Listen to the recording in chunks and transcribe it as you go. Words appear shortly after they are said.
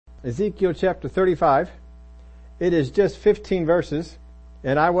Ezekiel chapter 35. It is just 15 verses,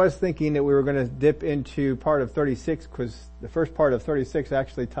 and I was thinking that we were going to dip into part of 36 because the first part of 36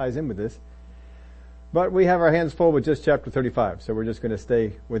 actually ties in with this. But we have our hands full with just chapter 35, so we're just going to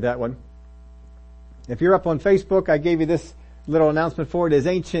stay with that one. If you're up on Facebook, I gave you this little announcement for it. Is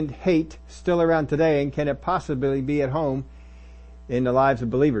ancient hate still around today, and can it possibly be at home in the lives of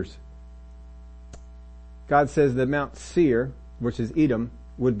believers? God says that Mount Seir, which is Edom,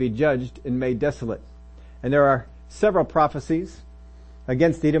 would be judged and made desolate. And there are several prophecies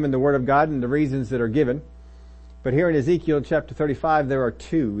against Edom in the Word of God and the reasons that are given. But here in Ezekiel chapter 35, there are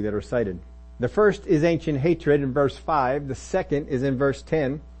two that are cited. The first is ancient hatred in verse 5. The second is in verse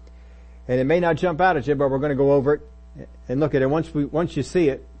 10. And it may not jump out at you, but we're going to go over it and look at it. Once you see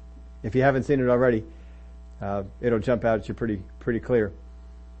it, if you haven't seen it already, it'll jump out at you pretty clear.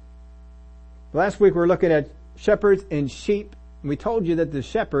 Last week we were looking at shepherds and sheep. We told you that the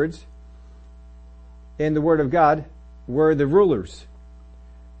shepherds in the Word of God were the rulers.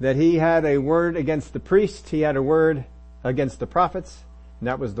 That he had a word against the priests, he had a word against the prophets, and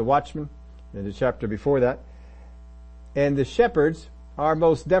that was the watchman in the chapter before that. And the shepherds are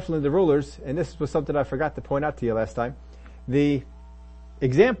most definitely the rulers, and this was something I forgot to point out to you last time. The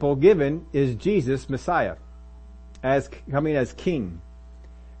example given is Jesus, Messiah, as coming as king,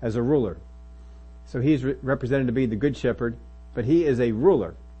 as a ruler. So he's represented to be the good shepherd, but he is a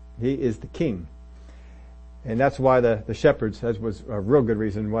ruler. He is the king. And that's why the shepherds, that was a real good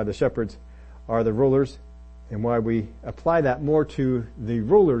reason why the shepherds are the rulers, and why we apply that more to the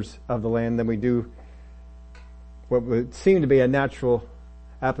rulers of the land than we do what would seem to be a natural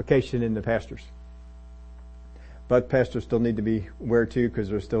application in the pastors. But pastors still need to be aware too, because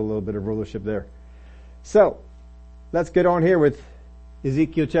there's still a little bit of rulership there. So, let's get on here with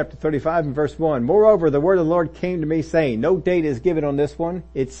Ezekiel chapter 35 and verse 1. Moreover, the word of the Lord came to me saying, no date is given on this one.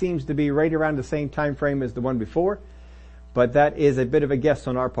 It seems to be right around the same time frame as the one before, but that is a bit of a guess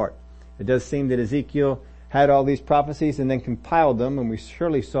on our part. It does seem that Ezekiel had all these prophecies and then compiled them, and we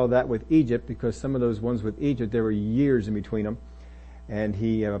surely saw that with Egypt, because some of those ones with Egypt, there were years in between them, and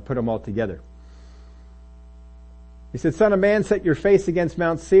he put them all together. He said, Son of man, set your face against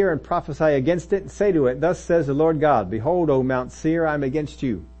Mount Seir and prophesy against it, and say to it, Thus says the Lord God, Behold, O Mount Seir, I am against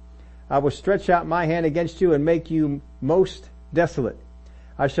you. I will stretch out my hand against you and make you most desolate.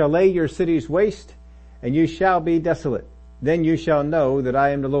 I shall lay your cities waste, and you shall be desolate. Then you shall know that I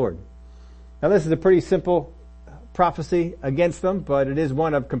am the Lord. Now this is a pretty simple prophecy against them, but it is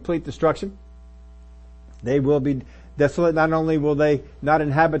one of complete destruction. They will be desolate. Not only will they not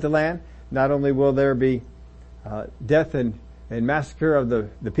inhabit the land, not only will there be death and massacre of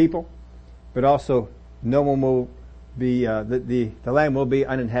the people, but also no one will be, the land will be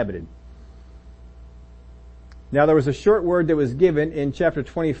uninhabited. Now there was a short word that was given in chapter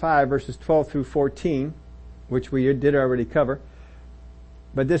 25 verses 12 through 14, which we did already cover,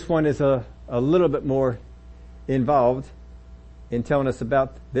 but this one is a little bit more involved in telling us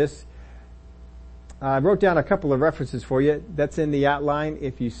about this. I wrote down a couple of references for you. That's in the outline.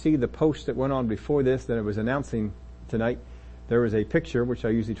 If you see the post that went on before this that I was announcing tonight, there was a picture, which I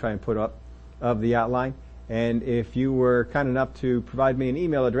usually try and put up, of the outline. And if you were kind enough to provide me an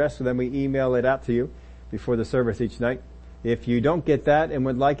email address, so then we email it out to you before the service each night. If you don't get that and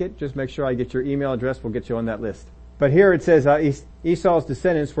would like it, just make sure I get your email address. We'll get you on that list. But here it says Esau's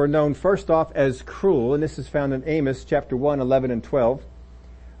descendants were known first off as cruel, and this is found in Amos chapter 1, 11 and 12.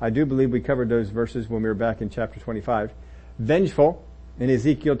 I do believe we covered those verses when we were back in chapter 25. Vengeful in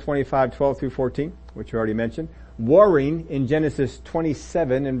Ezekiel 25, 12 through 14, which we already mentioned. Warring in Genesis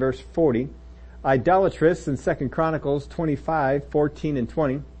 27 and verse 40. Idolatrous in 2 Chronicles 25, 14 and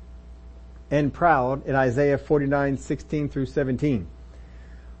 20. And proud in Isaiah 49, 16 through 17.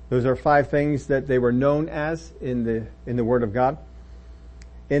 Those are 5 things that they were known as in the Word of God.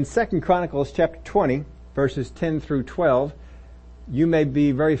 In 2 Chronicles chapter 20, verses 10 through 12, you may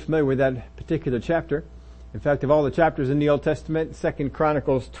be very familiar with that particular chapter. In fact, of all the chapters in the Old Testament, 2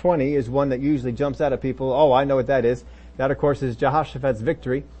 Chronicles 20 is one that usually jumps out at people. Oh, I know what that is. That, of course, is Jehoshaphat's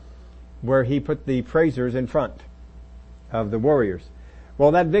victory, where he put the praisers in front of the warriors.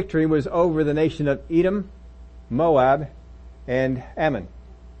 Well, that victory was over the nation of Edom, Moab, and Ammon.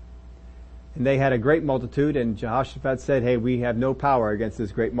 And they had a great multitude, and Jehoshaphat said, hey, we have no power against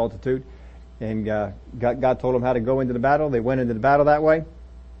this great multitude. And God told them how to go into the battle. They went into the battle that way,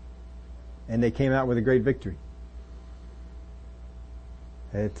 and they came out with a great victory.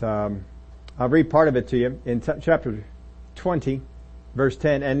 I'll read part of it to you in chapter 20, verse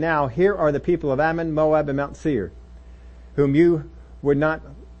 10. And now here are the people of Ammon, Moab, and Mount Seir, whom you would not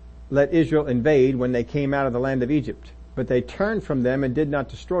let Israel invade when they came out of the land of Egypt. but they turned from them and did not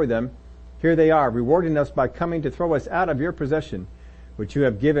destroy them. Here they are, rewarding us by coming to throw us out of your possession, which you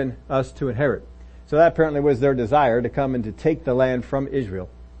have given us to inherit. So that apparently was their desire, to come and to take the land from Israel.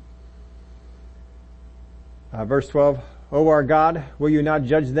 Verse 12, O our God, will you not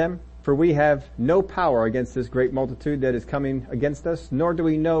judge them? For we have no power against this great multitude that is coming against us, nor do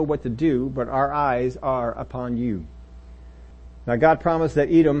we know what to do, but our eyes are upon you. Now God promised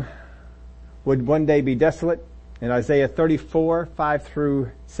that Edom would one day be desolate in Isaiah 34, 5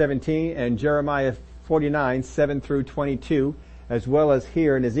 through 17, and Jeremiah 49, 7 through 22, as well as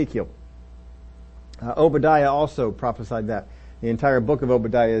here in Ezekiel. Obadiah also prophesied that. The entire book of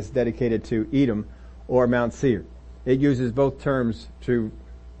Obadiah is dedicated to Edom or Mount Seir. It uses both terms to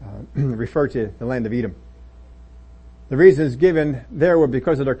refer to the land of Edom. The reasons given there were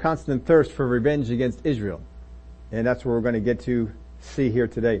because of their constant thirst for revenge against Israel. And that's what we're going to get to see here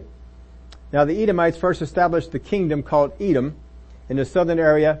today. Now the Edomites first established the kingdom called Edom in the southern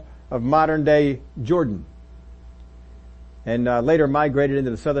area of modern day Jordan. And later migrated into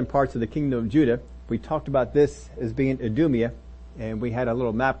the southern parts of the kingdom of Judah. We talked about this as being Idumea, and we had a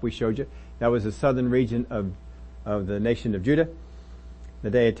little map we showed you. That was the southern region of the nation of Judah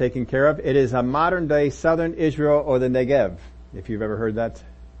that they had taken care of. It is a modern day southern Israel, or the Negev, if you've ever heard that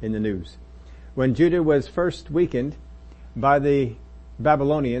in the news. When Judah was first weakened by the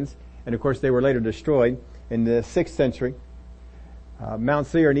Babylonians, and of course they were later destroyed in the 6th century, Mount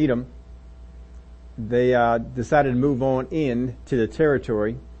Seir and Edom, they decided to move on in to the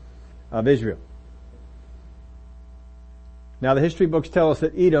territory of Israel. Now the history books tell us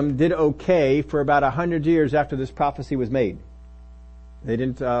that Edom did okay for about 100 years after this prophecy was made. They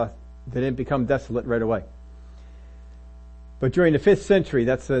didn't become desolate right away. But during the 5th century,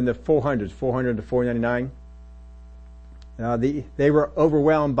 that's in the 400s, 400 to 499, they were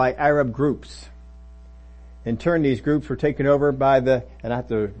overwhelmed by Arab groups. In turn, these groups were taken over by and I have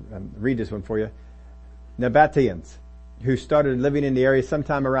to read this one for you, Nabateans, who started living in the area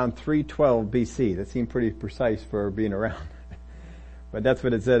sometime around 312 BC. That seemed pretty precise for being around. But that's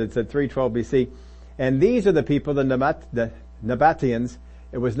what it said. It said 312 BC. And these are the people, the Nabateans.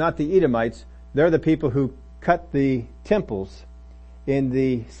 It was not the Edomites. They're the people who cut the temples in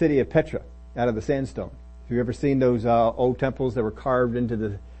the city of Petra out of the sandstone. Have you ever seen those old temples that were carved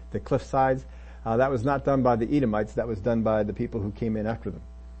into the cliff sides? That was not done by the Edomites. That was done by the people who came in after them.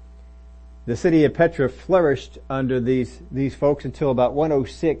 The city of Petra flourished under these folks until about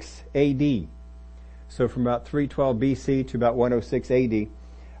 106 AD. So from about 312 BC to about 106 AD,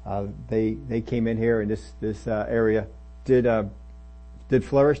 they came in here, and this area did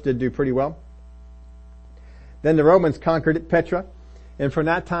flourish, did do pretty well. Then the Romans conquered Petra, and from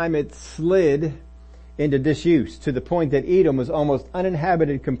that time it slid into disuse to the point that Edom was almost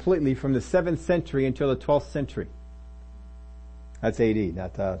uninhabited completely from the 7th century until the 12th century. That's AD,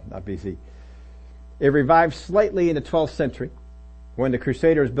 not BC. It revived slightly in the 12th century when the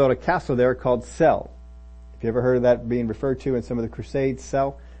Crusaders built a castle there called Sel. If you ever heard of that being referred to in some of the Crusades,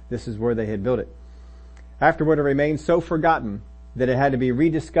 Sel, this is where they had built it. Afterward, it remained so forgotten that it had to be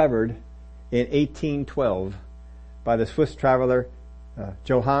rediscovered in 1812 by the Swiss traveler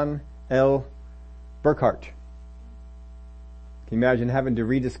Johann L. Burckhardt. Can you imagine having to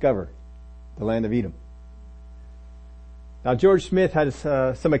rediscover the land of Edom? Now, George Smith had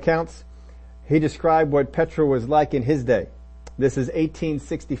some accounts. He described what Petra was like in his day. This is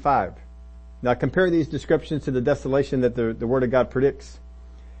 1865. Now compare these descriptions to the desolation that the Word of God predicts,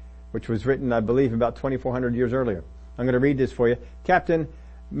 which was written, I believe, about 2,400 years earlier. I'm going to read this for you. Captain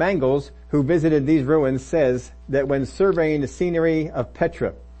Mangles, who visited these ruins, says that when surveying the scenery of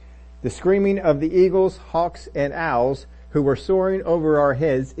Petra, the screaming of the eagles, hawks, and owls who were soaring over our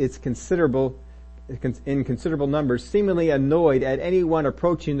heads in considerable numbers, seemingly annoyed at anyone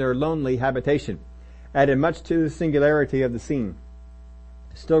approaching their lonely habitation, added much to the singularity of the scene.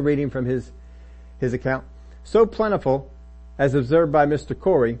 Still reading from his account. So plentiful, as observed by Mr.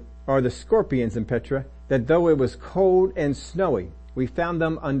 Corey, are the scorpions in Petra, that though it was cold and snowy, we found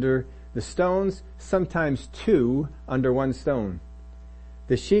them under the stones, sometimes two under one stone.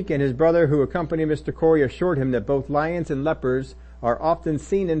 The sheik and his brother who accompanied Mr. Corey assured him that both lions and leopards are often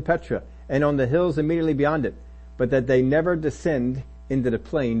seen in Petra and on the hills immediately beyond it, but that they never descend into the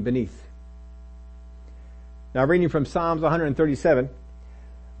plain beneath. Now reading from Psalms 137,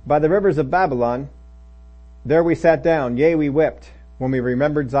 by the rivers of Babylon, there we sat down, yea, we wept, when we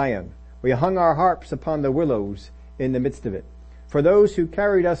remembered Zion. We hung our harps upon the willows in the midst of it. For those who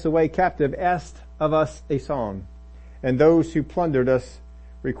carried us away captive asked of us a song, and those who plundered us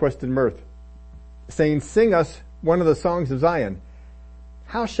requested mirth, saying, sing us one of the songs of Zion.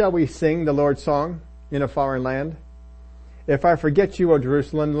 How shall we sing the Lord's song in a foreign land? If I forget you, O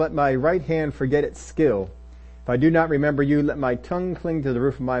Jerusalem, let my right hand forget its skill. If I do not remember you, let my tongue cling to the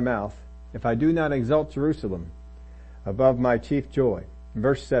roof of my mouth. If I do not exalt Jerusalem above my chief joy.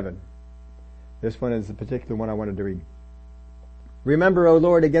 Verse 7. This one is the particular one I wanted to read. Remember, O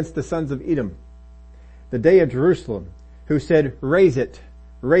Lord, against the sons of Edom, the day of Jerusalem, who said, raise it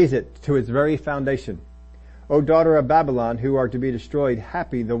to its very foundation. O daughter of Babylon, who are to be destroyed,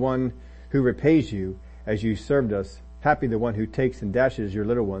 happy the one who repays you as you served us. Happy the one who takes and dashes your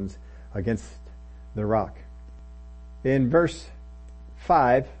little ones against the rock. In verse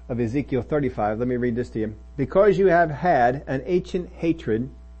 5 of Ezekiel 35, let me read this to you. Because you have had an ancient hatred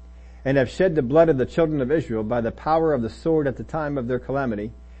and have shed the blood of the children of Israel by the power of the sword at the time of their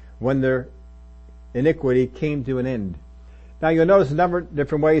calamity, when their iniquity came to an end. Now you'll notice a number of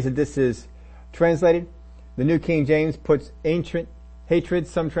different ways that this is translated. The New King James puts ancient hatred.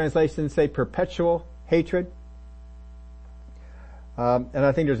 Some translations say perpetual hatred. And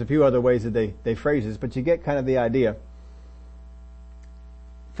I think there's a few other ways that they phrase this, but you get kind of the idea.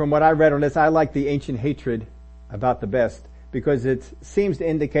 From what I read on this, I like the ancient hatred about the best because it seems to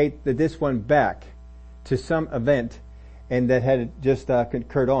indicate that this went back to some event and that had just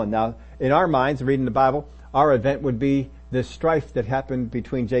occurred on. Now, in our minds, reading the Bible, our event would be the strife that happened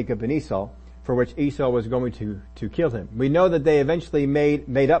between Jacob and Esau, for which Esau was going to kill him. We know that they eventually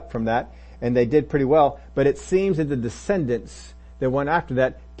made up from that, and they did pretty well, but it seems that the descendants that went after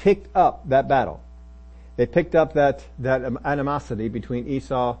that picked up that battle. They picked up that animosity between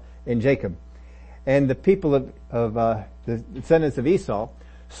Esau and Jacob. And the people of the descendants of Esau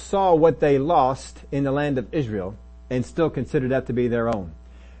saw what they lost in the land of Israel and still considered that to be their own.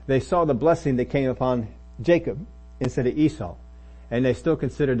 They saw the blessing that came upon Jacob instead of Esau, and they still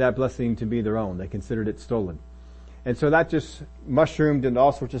considered that blessing to be their own. They considered it stolen. And so that just mushroomed into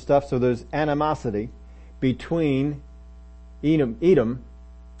all sorts of stuff. So there's animosity between Edom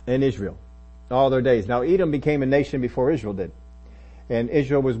and Israel all their days. Now Edom became a nation before Israel did. And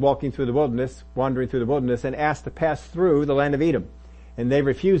Israel was wandering through the wilderness, and asked to pass through the land of Edom. And they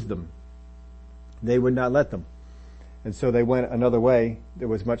refused them. They would not let them. And so they went another way that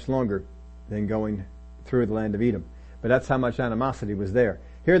was much longer than going through the land of Edom. But that's how much animosity was there.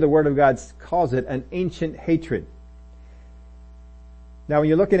 Here the Word of God calls it an ancient hatred. Now when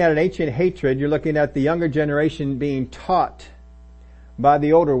you're looking at an ancient hatred, you're looking at the younger generation being taught by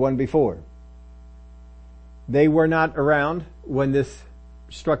the older one before. They were not around when this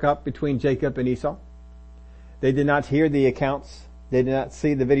struck up between Jacob and Esau. They did not hear the accounts. They did not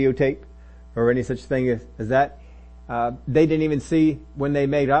see the videotape or any such thing as that. They didn't even see when they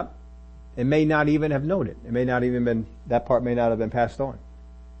made up. It may not even have known it. That part may not have been passed on.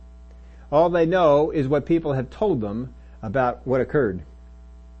 All they know is what people have told them about what occurred.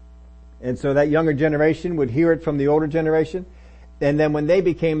 And so that younger generation would hear it from the older generation. And then when they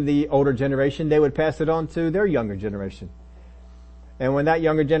became the older generation, they would pass it on to their younger generation. And when that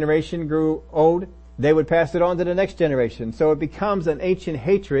younger generation grew old, they would pass it on to the next generation. So it becomes an ancient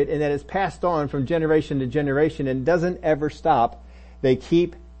hatred, and that is passed on from generation to generation and doesn't ever stop. They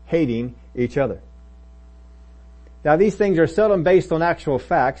keep hating each other. Now these things are seldom based on actual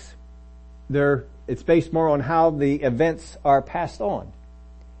facts. It's based more on how the events are passed on.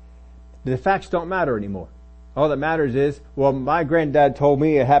 The facts don't matter anymore. All that matters is, well, my granddad told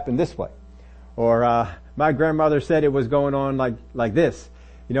me it happened this way. Or, my grandmother said it was going on like this.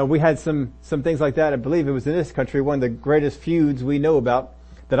 You know, we had some things like that. I believe it was in this country. One of the greatest feuds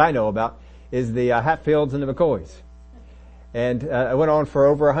that I know about, is the Hatfields and the McCoys. And, it went on for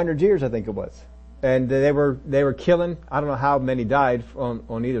over 100 years, I think it was. And they were killing, I don't know how many died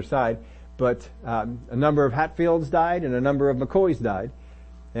on either side, but, a number of Hatfields died and a number of McCoys died.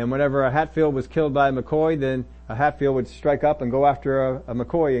 And whenever a Hatfield was killed by a McCoy, then a Hatfield would strike up and go after a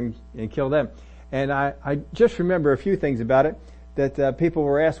McCoy and kill them. And I just remember a few things about it, that people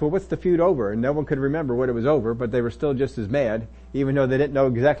were asked, well, what's the feud over? And no one could remember what it was over, but they were still just as mad, even though they didn't know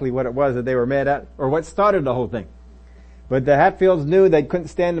exactly what it was that they were mad at, or what started the whole thing. But the Hatfields knew they couldn't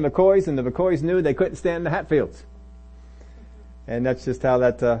stand the McCoys, and the McCoys knew they couldn't stand the Hatfields. And that's just how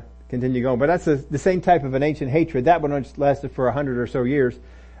that continued going. But that's the same type of an ancient hatred. That one lasted for 100 or so years.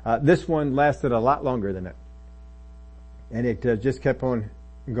 This one lasted a lot longer than it. And it just kept on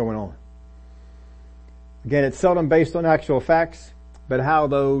going on. Again, it's seldom based on actual facts, but how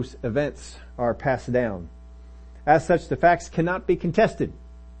those events are passed down. As such, the facts cannot be contested.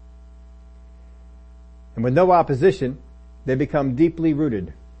 And with no opposition, they become deeply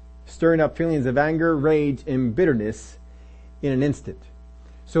rooted, stirring up feelings of anger, rage, and bitterness in an instant.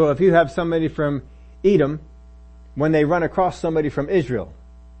 So if you have somebody from Edom, when they run across somebody from Israel,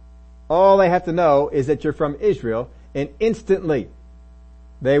 all they have to know is that you're from Israel, And instantly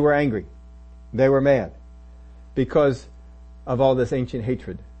they were angry. They were mad because of all this ancient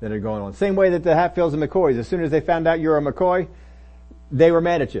hatred that had gone on. Same way that the Hatfields and McCoys, as soon as they found out you were a McCoy, they were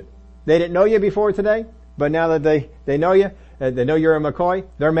mad at you. They didn't know you before today, but now that they know you, they know you're a McCoy,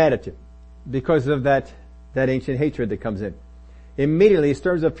 they're mad at you because of that ancient hatred that comes in. Immediately it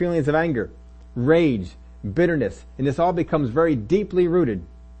stirs up feelings of anger, rage, bitterness, and this all becomes very deeply rooted,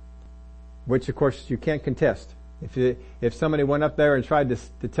 which of course you can't contest. If somebody went up there and tried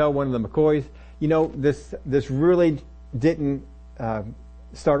to tell one of the McCoys, this really didn't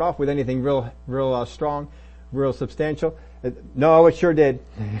start off with anything real strong, real substantial. No, it sure did.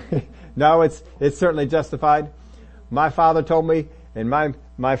 No, it's certainly justified. My father told me, and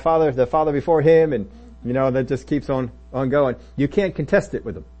my father, the father before him, and that just keeps on going. You can't contest it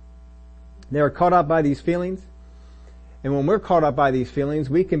with them. They are caught up by these feelings, and when we're caught up by these feelings,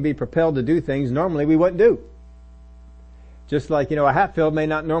 we can be propelled to do things normally we wouldn't do. Just like, a Hatfield may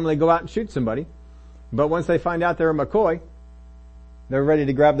not normally go out and shoot somebody, but once they find out they're a McCoy, they're ready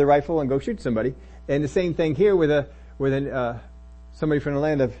to grab their rifle and go shoot somebody. And the same thing here with somebody from the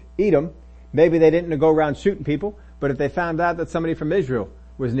land of Edom. Maybe they didn't go around shooting people, but if they found out that somebody from Israel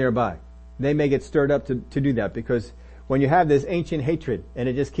was nearby, they may get stirred up to do that, because when you have this ancient hatred and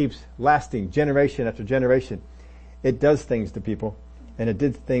it just keeps lasting generation after generation, it does things to people, and it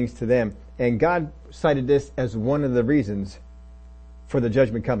did things to them. And God cited this as one of the reasons for the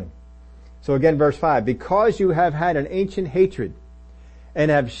judgment coming. So again, verse 5, because you have had an ancient hatred and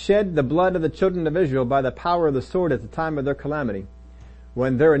have shed the blood of the children of Israel by the power of the sword at the time of their calamity,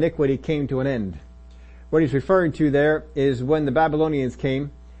 when their iniquity came to an end. What he's referring to there is when the Babylonians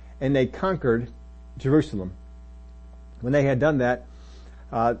came and they conquered Jerusalem. When they had done that,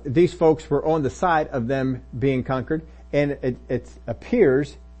 these folks were on the side of them being conquered, and it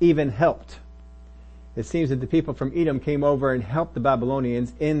appears even helped. It seems that the people from Edom came over and helped the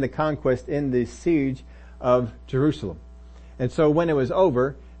Babylonians in the conquest, in the siege of Jerusalem. And so when it was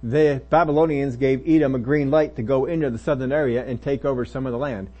over, the Babylonians gave Edom a green light to go into the southern area and take over some of the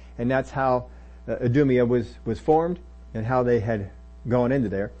land. And that's how Idumea was formed and how they had gone into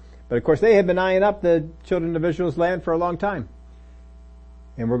there. But of course they had been eyeing up the children of Israel's land for a long time.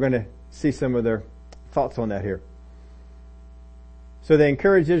 And we're going to see some of their thoughts on that here. So they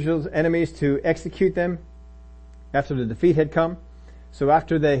encouraged Israel's enemies to execute them after the defeat had come. So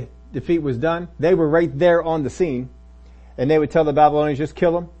after the defeat was done, they were right there on the scene. And they would tell the Babylonians, just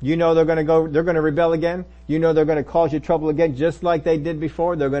kill them. They're going to rebel again. They're going to cause you trouble again, just like they did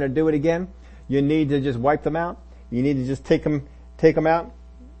before. They're going to do it again. You need to just wipe them out. You need to just take them out.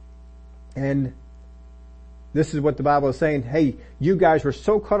 And this is what the Bible is saying. Hey, you guys were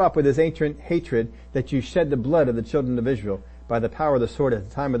so caught up with this ancient hatred that you shed the blood of the children of Israel by the power of the sword at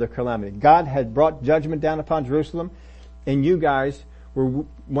the time of their calamity. God had brought judgment down upon Jerusalem, and you guys were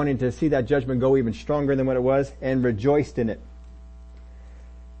wanting to see that judgment go even stronger than what it was, and rejoiced in it.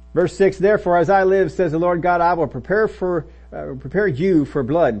 Verse 6, therefore, as I live, says the Lord God, I will prepare you for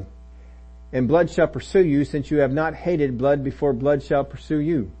blood, and blood shall pursue you, since you have not hated blood before blood shall pursue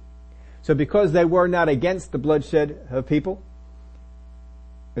you. So because they were not against the bloodshed of people,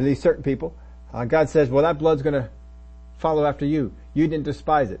 at least certain people, God says, well, that blood's going to follow after you. You didn't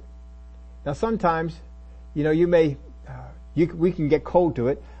despise it. Now sometimes, we can get cold to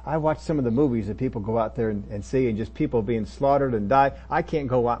it. I watch some of the movies that people go out there and see, and just people being slaughtered and die. I can't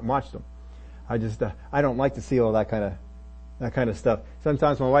go out and watch them. I don't like to see all that kind of stuff.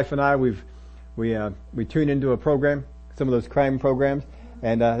 Sometimes my wife and I, we tune into a program, some of those crime programs,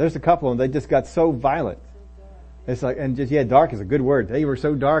 and there's a couple of them, they just got so violent. It's like, and just, dark is a good word. They were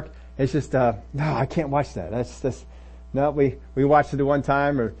so dark. It's just, no, I can't watch that. That's just, no, we watched it at one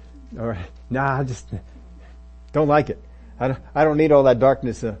time or I just don't like it. I don't need all that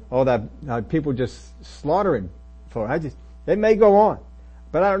darkness, all that, people just slaughtering for it. It may go on,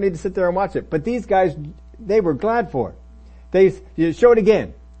 but I don't need to sit there and watch it. But these guys, they were glad for it. You show it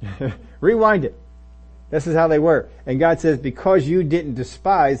again. Rewind it. This is how they were. And God says, because you didn't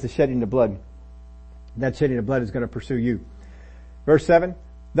despise the shedding of blood, that shedding of blood is going to pursue you. Verse 7,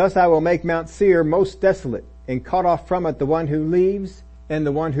 thus I will make Mount Seir most desolate, and cut off from it the one who leaves and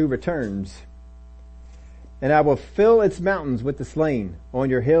the one who returns. And I will fill its mountains with the slain, on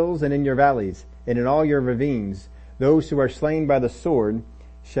your hills and in your valleys, and in all your ravines. Those who are slain by the sword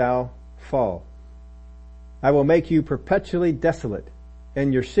shall fall. I will make you perpetually desolate,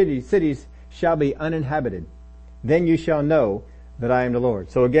 and your cities shall be uninhabited. Then you shall know that I am the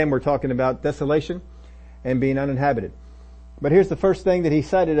Lord. So again, we're talking about desolation and being uninhabited. But here's the first thing that he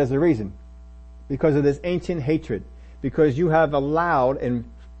cited as a reason. Because of this ancient hatred. Because you have allowed and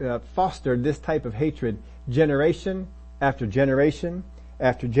fostered this type of hatred generation after generation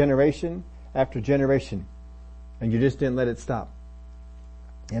after generation after generation. And you just didn't let it stop.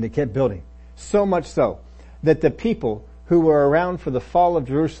 And it kept building. So much so that the people who were around for the fall of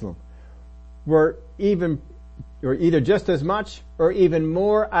Jerusalem were either just as much or even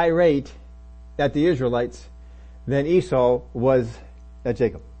more irate at the Israelites than Esau was at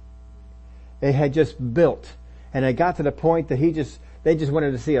Jacob. They had just built, and it got to the point that they just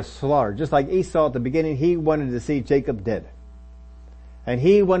wanted to see a slaughter. Just like Esau at the beginning, he wanted to see Jacob dead. And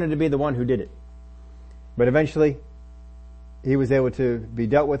he wanted to be the one who did it. But eventually, he was able to be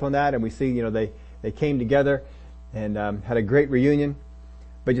dealt with on that, and we see, they came together and had a great reunion.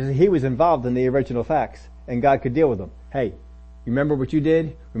 But he was involved in the original facts, and God could deal with them. Hey, you remember what you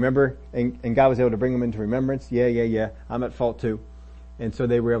did? Remember? And God was able to bring them into remembrance. Yeah. I'm at fault too. And so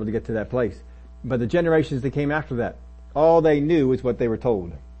they were able to get to that place. But the generations that came after that, all they knew was what they were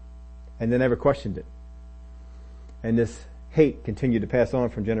told. And they never questioned it. And this hate continued to pass on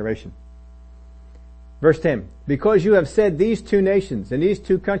from generation. Verse 10, because you have said these two nations and these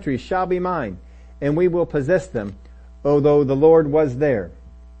two countries shall be mine, and we will possess them, although the Lord was there.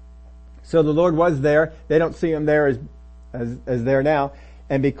 So the Lord was there. They don't see him there as there now.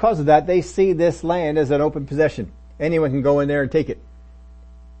 And because of that, they see this land as an open possession. Anyone can go in there and take it.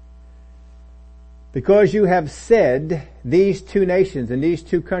 Because you have said these two nations and these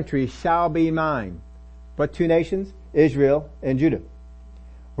two countries shall be mine. What two nations? Israel and Judah.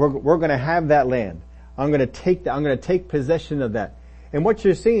 We're going to have that land. I'm going to take possession of that. And what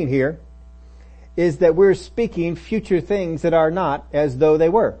you're seeing here is that we're speaking future things that are not as though they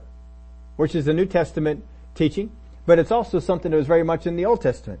were, which is the New Testament teaching, but it's also something that was very much in the Old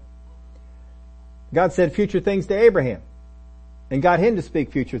Testament. God said future things to Abraham and got him to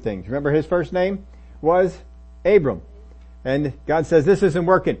speak future things. Remember his first name was Abram. And God says, this isn't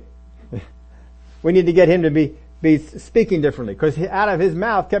working. We need to get him to be speaking differently, because out of his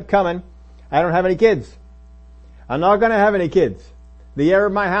mouth kept coming, I don't have any kids. I'm not going to have any kids. The heir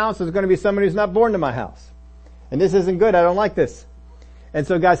of my house is going to be somebody who's not born to my house. And this isn't good. I don't like this. And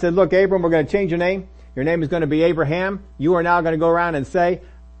so God said, look, Abram, we're going to change your name. Your name is going to be Abraham. You are now going to go around and say,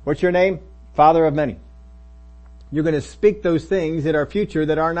 what's your name? Father of many. You're going to speak those things that are future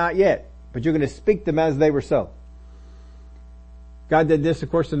that are not yet, but you're going to speak them as they were so. God did this,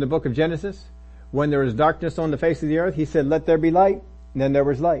 of course, in the book of Genesis. When there was darkness on the face of the earth, he said, let there be light. And then there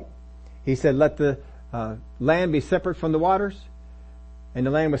was light. He said, let the land be separate from the waters. And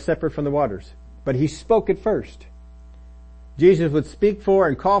the land was separate from the waters. But he spoke it first. Jesus would speak for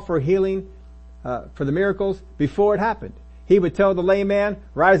and call for healing, for the miracles before it happened. He would tell the lame man,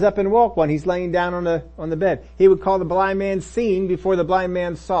 rise up and walk when he's laying down on the bed. He would call the blind man seen before the blind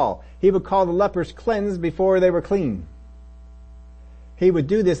man saw. He would call the lepers cleansed before they were clean. He would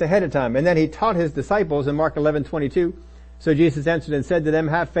do this ahead of time. And then he taught his disciples in Mark 11:22. So Jesus answered and said to them,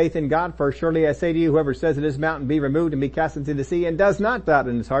 have faith in God, for surely I say to you, whoever says to this mountain, be removed and be cast into the sea, and does not doubt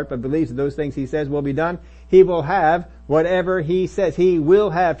in his heart, but believes that those things he says will be done, he will have whatever he says. He will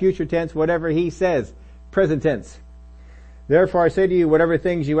have, future tense, whatever he says. Present tense. Therefore I say to you, whatever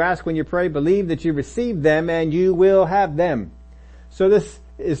things you ask when you pray, believe that you receive them and you will have them. So this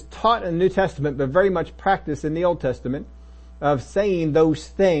is taught in the New Testament, but very much practiced in the Old Testament, of saying those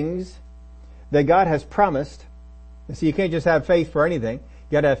things that God has promised. And so you can't just have faith for anything.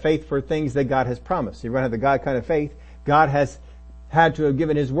 You got to have faith for things that God has promised. You're going to have the God kind of faith. God has had to have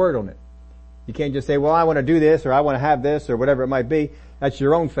given his word on it. You can't just say, well, I want to do this, or I want to have this, or whatever it might be. That's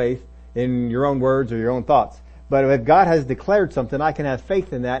your own faith in your own words or your own thoughts. But if God has declared something, I can have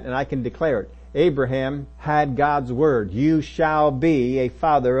faith in that and I can declare it. Abraham had God's word. You shall be a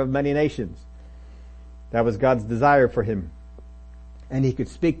father of many nations. That was God's desire for him. And he could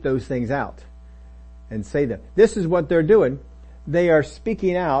speak those things out and say them. This is what they're doing. They are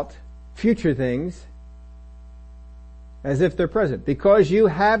speaking out future things as if they're present. Because you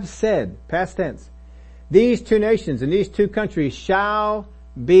have said, past tense, these two nations and these two countries shall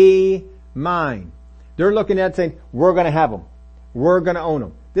be mine. They're looking at it saying, we're going to have them. We're going to own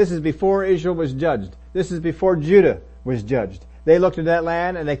them. This is before Israel was judged. This is before Judah was judged. They looked at that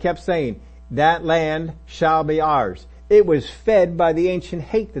land and they kept saying, that land shall be ours. It was fed by the ancient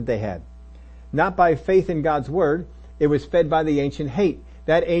hate that they had. Not by faith in God's word. It was fed by the ancient hate.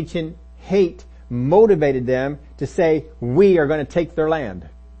 That ancient hate motivated them to say, we are going to take their land.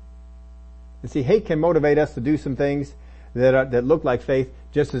 You see, hate can motivate us to do some things that look like faith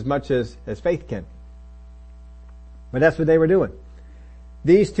just as much as faith can. But that's what they were doing.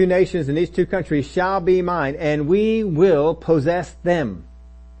 These two nations and these two countries shall be mine, and we will possess them,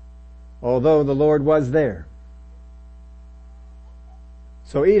 although the Lord was there.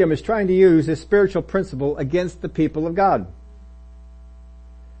 So Edom is trying to use this spiritual principle against the people of God.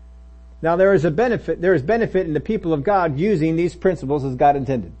 Now there is benefit in the people of God using these principles as God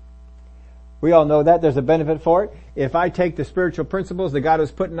intended. We all know that. There's a benefit for it. If I take the spiritual principles that God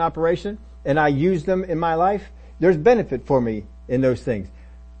has put in operation and I use them in my life, there's benefit for me in those things.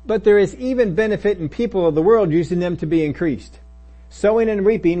 But there is even benefit in people of the world using them to be increased. Sowing and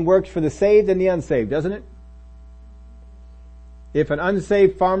reaping works for the saved and the unsaved, doesn't it? If an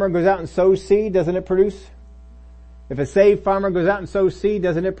unsaved farmer goes out and sows seed, doesn't it produce? If a saved farmer goes out and sows seed,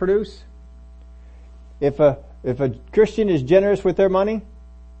 doesn't it produce? If a Christian is generous with their money,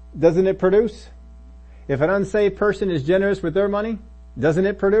 doesn't it produce? If an unsaved person is generous with their money, doesn't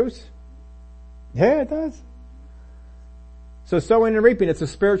it produce? Yeah, it does. So sowing and reaping, it's a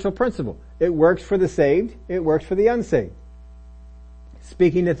spiritual principle. It works for the saved, it works for the unsaved.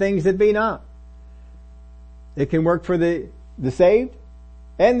 Speaking to things that be not. It can work for the saved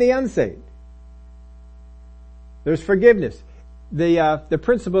and the unsaved. There's forgiveness. The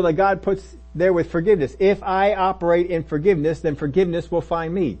principle that God puts there with forgiveness. If I operate in forgiveness, then forgiveness will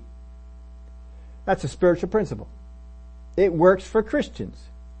find me. That's a spiritual principle. It works for Christians.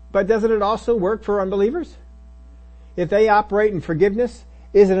 But doesn't it also work for unbelievers? If they operate in forgiveness,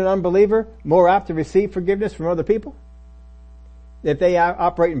 isn't an unbeliever more apt to receive forgiveness from other people? If they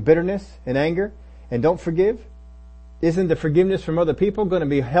operate in bitterness and anger and don't forgive, isn't the forgiveness from other people going to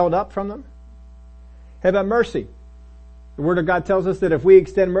be held up from them? How about mercy? The Word of God tells us that if we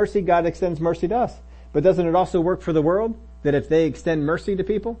extend mercy, God extends mercy to us. But doesn't it also work for the world that if they extend mercy to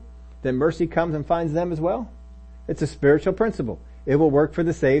people, then mercy comes and finds them as well? It's a spiritual principle. It will work for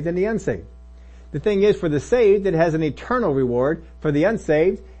the saved and the unsaved. The thing is, for the saved, it has an eternal reward. For the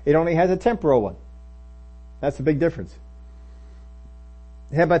unsaved, it only has a temporal one. That's the big difference.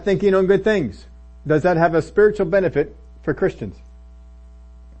 How about thinking on good things? Does that have a spiritual benefit for Christians?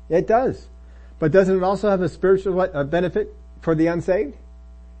 It does. But doesn't it also have a spiritual benefit for the unsaved?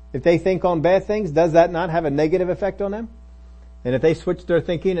 If they think on bad things, does that not have a negative effect on them? And if they switch their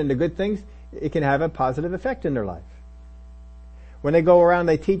thinking into good things, it can have a positive effect in their life. When they go around,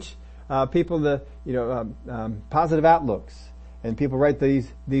 they teach people positive outlooks, and people write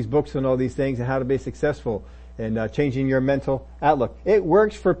these books on all these things and how to be successful and changing your mental outlook. It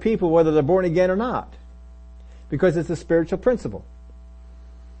works for people whether they're born again or not, because it's a spiritual principle.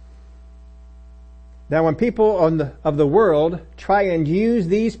 Now, when people of the world try and use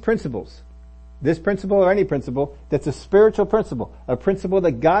these principles, this principle or any principle that's a spiritual principle, a principle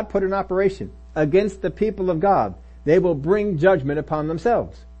that God put in operation against the people of God, they will bring judgment upon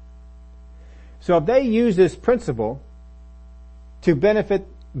themselves. So if they use this principle to benefit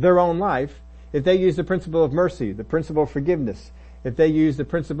their own life, if they use the principle of mercy, the principle of forgiveness, if they use the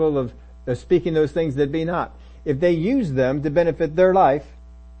principle of speaking those things that be not, if they use them to benefit their life,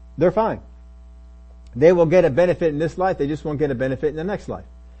 they're fine. They will get a benefit in this life, they just won't get a benefit in the next life.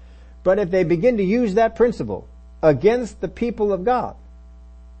 But if they begin to use that principle against the people of God,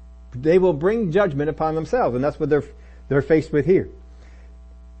 they will bring judgment upon themselves, and that's what they're faced with here.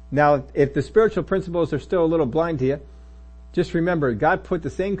 Now, if the spiritual principles are still a little blind to you, just remember, God put the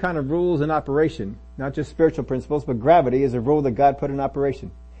same kind of rules in operation, not just spiritual principles, but gravity is a rule that God put in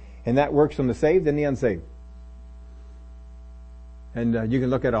operation. And that works on the saved and the unsaved. And you can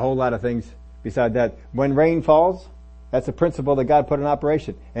look at a whole lot of things beside that. When rain falls, that's a principle that God put in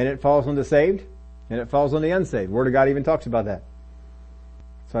operation. And it falls on the saved, and it falls on the unsaved. Word of God even talks about that.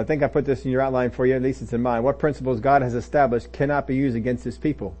 So I think I put this in your outline for you, at least it's in mind. What principles God has established cannot be used against His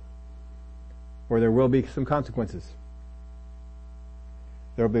people, or there will be some consequences.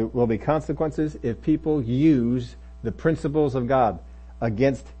 There will be consequences if people use the principles of God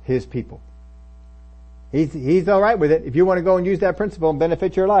against His people. He's alright with it. If you want to go and use that principle and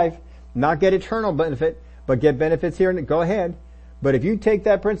benefit your life, not get eternal benefit, but get benefits here, and go ahead. But if you take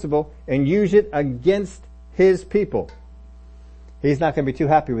that principle and use it against His people, He's not going to be too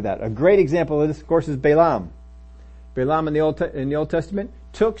happy with that. A great example of this, of course, is Balaam. Balaam in the Old Testament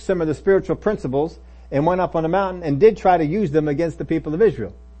took some of the spiritual principles and went up on a mountain and did try to use them against the people of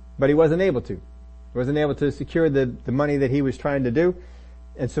Israel. But he wasn't able to. He wasn't able to secure the money that he was trying to do.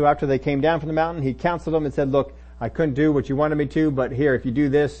 And so after they came down from the mountain, he counseled them and said, look, I couldn't do what you wanted me to, but here, if you do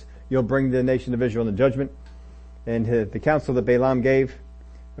this, you'll bring the nation of Israel into judgment. And the counsel that Balaam gave,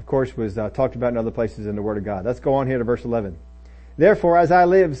 of course, was talked about in other places in the Word of God. Let's go on here to verse 11. Therefore, as I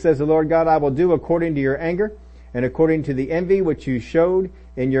live, says the Lord God, I will do according to your anger and according to the envy which you showed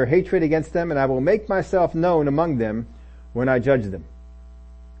in your hatred against them, and I will make myself known among them when I judge them.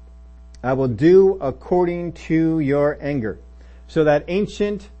 I will do according to your anger. So that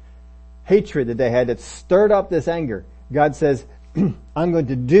ancient hatred that they had that stirred up this anger, God says, I'm going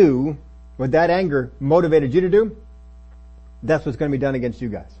to do what that anger motivated you to do, that's what's going to be done against you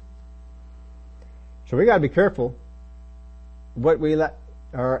guys. So we got to be careful what we let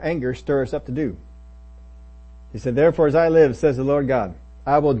our anger stir us up to do. He said, therefore as I live, says the Lord God,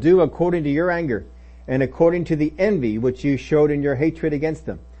 I will do according to your anger and according to the envy which you showed in your hatred against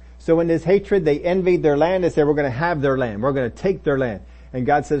them. So in this hatred, they envied their land. They said, we're going to have their land. We're going to take their land. And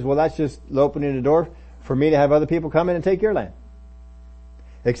God says, well, that's just opening the door for me to have other people come in and take your land.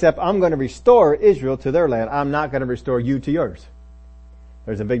 Except I'm going to restore Israel to their land. I'm not going to restore you to yours.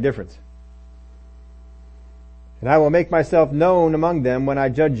 There's a big difference. And I will make myself known among them when I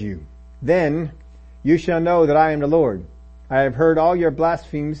judge you. Then you shall know that I am the Lord. I have heard all your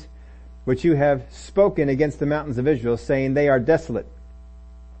blasphemies which you have spoken against the mountains of Israel, saying they are desolate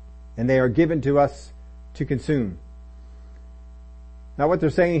and they are given to us to consume. Now what they're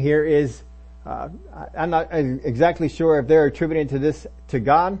saying here is, I'm not exactly sure if they're attributing to this to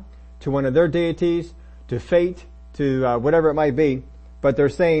God, to one of their deities, to fate, to whatever it might be, but they're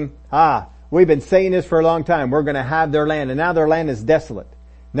saying, we've been saying this for a long time. We're going to have their land, and now their land is desolate.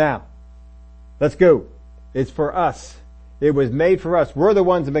 Now, let's go. It's for us. It was made for us. We're the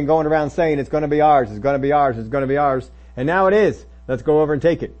ones that have been going around saying it's going to be ours, it's going to be ours, it's going to be ours, and now it is. Let's go over and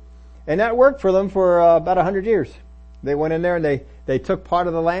take it. And that worked for them for about 100 years. They went in there and they took part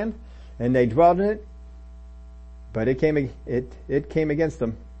of the land and they dwelled in it, but it came against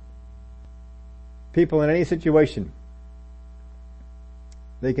them. People in any situation,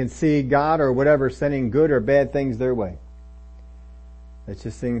 they can see God or whatever sending good or bad things their way. It's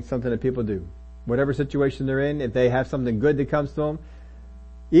just something that people do. Whatever situation they're in, if they have something good that comes to them,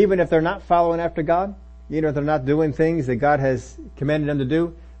 even if they're not following after God, even if they're not doing things that God has commanded them to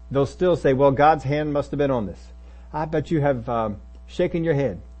do, they'll still say, well, God's hand must have been on this. I bet you have shaken your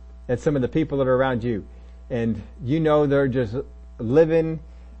head at some of the people that are around you, and you know they're just living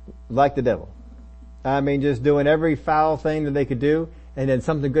like the devil. I mean, just doing every foul thing that they could do, and then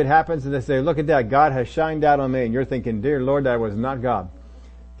something good happens, and they say, look at that, God has shined out on me, and you're thinking, dear Lord, that was not God.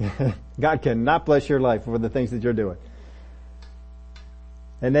 God cannot bless your life for the things that you're doing.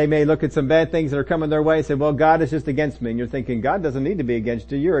 And they may look at some bad things that are coming their way and say, well, God is just against me. And you're thinking, God doesn't need to be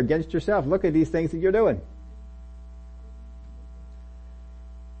against you. You're against yourself. Look at these things that you're doing.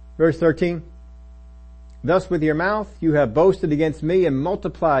 Verse 13. Thus with your mouth you have boasted against me and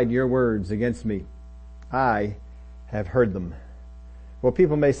multiplied your words against me. I have heard them. Well,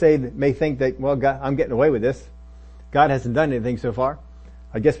 people may think that, well, God, I'm getting away with this. God hasn't done anything so far.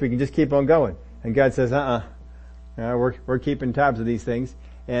 I guess we can just keep on going. And God says, we're keeping tabs of these things.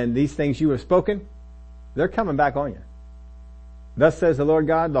 And these things you have spoken, they're coming back on you. Thus says the Lord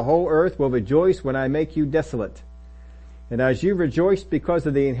God, the whole earth will rejoice when I make you desolate. And as you rejoiced because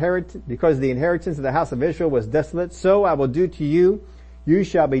the inheritance of the house of Israel was desolate, so I will do to you. You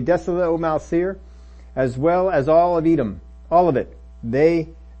shall be desolate, O Mount Seir, as well as all of Edom, all of it.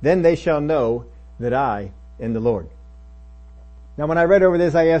 Then they shall know that I am the Lord. Now when I read over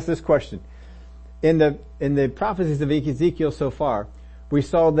this, I asked this question. In the prophecies of Ezekiel so far, we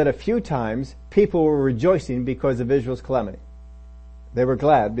saw that a few times people were rejoicing because of Israel's calamity. They were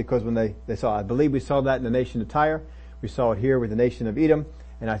glad because when they saw, I believe we saw that in the nation of Tyre. We saw it here with the nation of Edom.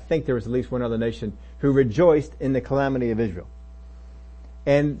 And I think there was at least one other nation who rejoiced in the calamity of Israel.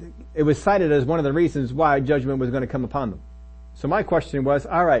 And it was cited as one of the reasons why judgment was going to come upon them. So my question was,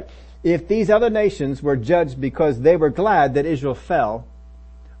 all right, if these other nations were judged because they were glad that Israel fell,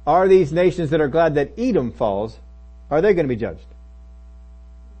 are these nations that are glad that Edom falls, are they going to be judged?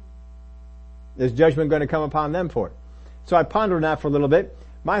 Is judgment going to come upon them for it? So I pondered on that for a little bit.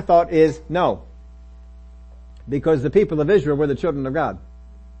 My thought is no. Because the people of Israel were the children of God.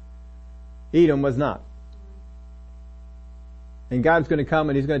 Edom was not. And God's going to come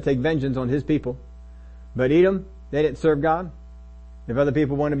and He's going to take vengeance on His people. But Edom, they didn't serve God. If other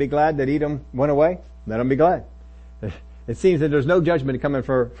people want to be glad that Edom went away, let them be glad. It seems that there's no judgment coming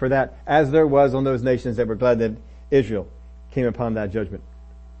for that, as there was on those nations that were glad that Israel came upon that judgment.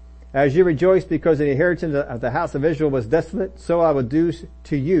 As you rejoice because the inheritance of the house of Israel was desolate, so I will do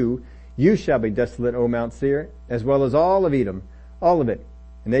to you. You shall be desolate, O Mount Seir, as well as all of Edom, all of it.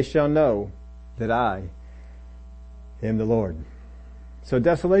 And they shall know that I am the Lord. So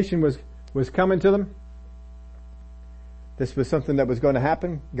desolation was coming to them. This was something that was going to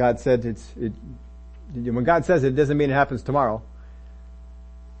happen. God said when God says it doesn't mean it happens tomorrow,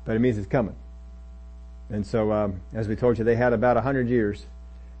 but it means it's coming. And so, as we told you, they had about 100 years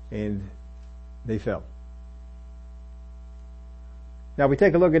and they fell. Now we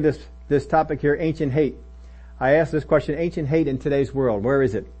take a look at this topic here, ancient hate. I asked this question, ancient hate in today's world, where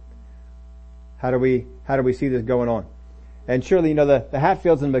is it? How do we see this going on? And surely, the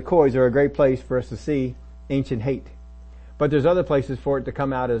Hatfields and McCoys are a great place for us to see ancient hate. But there's other places for it to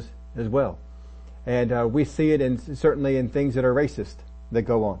come out as well. And we see it certainly in things that are racist that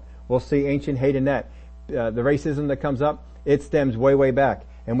go on. We'll see ancient hate in that. The racism that comes up, it stems way back.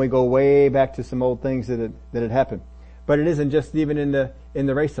 And we go way back to some old things that had happened. But it isn't just even in the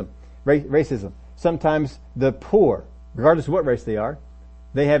racism. Sometimes the poor, regardless of what race they are,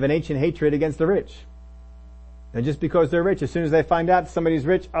 they have an ancient hatred against the rich. And just because they're rich, as soon as they find out somebody's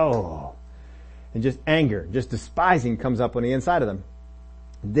rich, and just anger, just despising comes up on the inside of them.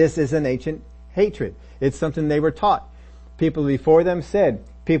 This is an ancient hatred. It's something they were taught. People before them said,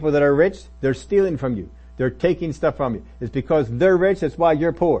 people that are rich, they're stealing from you. They're taking stuff from you. It's because they're rich, that's why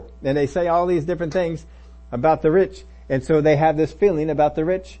you're poor. And they say all these different things about the rich. And so they have this feeling about the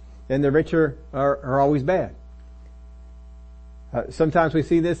rich, and the rich are always bad. Sometimes we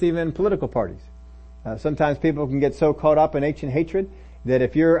see this even in political parties. Sometimes people can get so caught up in ancient hatred that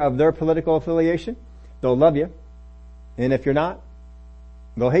if you're of their political affiliation, they'll love you. And if you're not,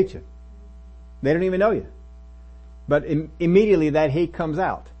 they'll hate you. They don't even know you. But immediately that hate comes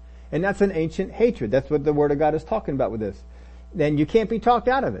out. And that's an ancient hatred. That's what the Word of God is talking about with this. Then you can't be talked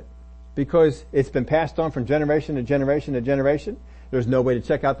out of it because it's been passed on from generation to generation to generation. There's no way to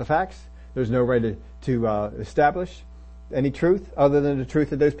check out the facts. There's no way to establish any truth other than the truth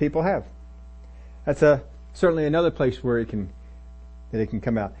that those people have. That's certainly another place where it can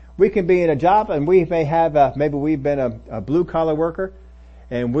come out. We can be in a job and we may have, maybe we've been a blue collar worker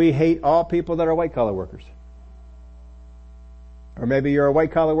and we hate all people that are white collar workers. Or maybe you're a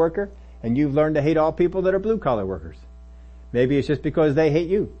white collar worker and you've learned to hate all people that are blue collar workers. Maybe it's just because they hate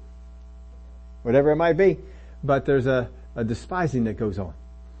you. Whatever it might be. But there's a despising that goes on.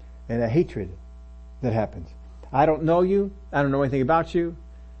 And a hatred that happens. I don't know you. I don't know anything about you.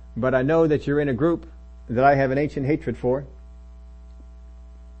 But I know that you're in a group that I have an ancient hatred for.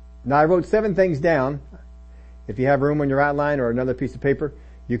 Now I wrote 7 things down. If you have room on your outline or another piece of paper,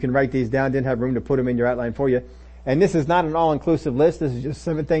 you can write these down. Didn't have room to put them in your outline for you. And this is not an all-inclusive list. This is just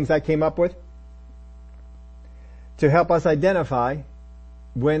 7 things I came up with to help us identify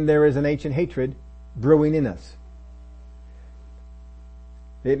when there is an ancient hatred brewing in us.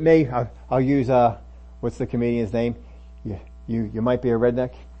 It may, I'll use, what's the comedian's name? You might be a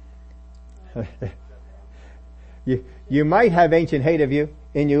redneck. You might have ancient hate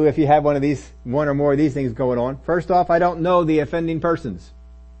in you if you have one or more of these things going on. First off, I don't know the offending persons.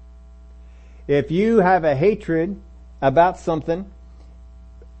 If you have a hatred about something,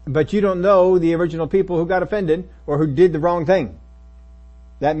 but you don't know the original people who got offended or who did the wrong thing,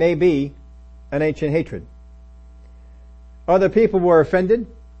 that may be an ancient hatred. Other people were offended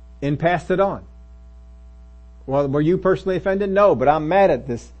and passed it on. Well, were you personally offended? No, but I'm mad at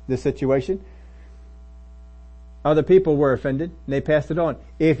this situation. Other people were offended and they passed it on.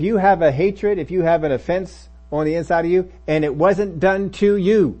 If you have a hatred, if you have an offense on the inside of you and it wasn't done to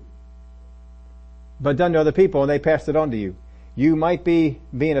you, but done to other people and they passed it on to you, you might be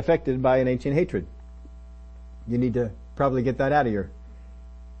being affected by an ancient hatred. You need to probably get it out of your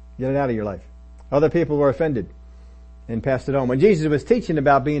life. Other people were offended and passed it on. When Jesus was teaching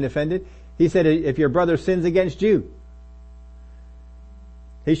about being offended, he said if your brother sins against you,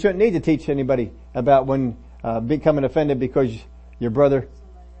 he shouldn't need to teach anybody about when becoming offended because your brother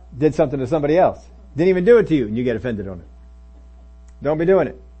did something to somebody else. Didn't even do it to you and you get offended on it. Don't be doing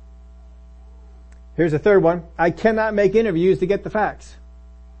it. Here's a third one. I cannot make interviews to get the facts.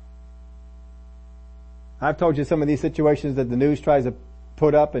 I've told you some of these situations that the news tries to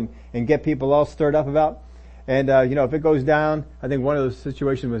put up and get people all stirred up about. And, if it goes down, I think one of those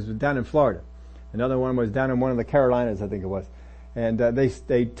situations was down in Florida. Another one was down in one of the Carolinas, I think it was. And,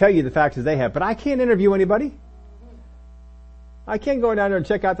 they tell you the facts as they have. But I can't interview anybody. I can't go down there and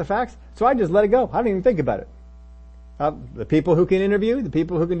check out the facts. So I just let it go. I don't even think about it. The people who can interview, the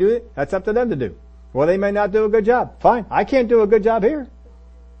people who can do it, that's up to them to do. Well, they may not do a good job. Fine. I can't do a good job here.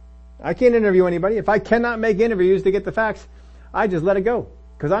 I can't interview anybody. If I cannot make interviews to get the facts, I just let it go.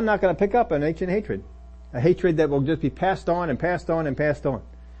 Because I'm not going to pick up an ancient hatred. A hatred that will just be passed on and passed on and passed on.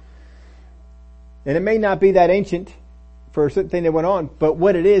 And it may not be that ancient for a certain thing that went on, but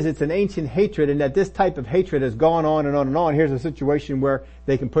what it is, it's an ancient hatred, and that this type of hatred has gone on and on and on. Here's a situation where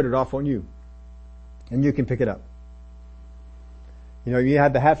they can put it off on you. And you can pick it up. You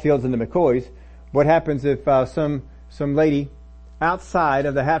had the Hatfields and the McCoys. What happens if some lady outside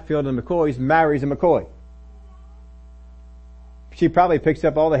of the Hatfield and McCoys marries a McCoy? She probably picks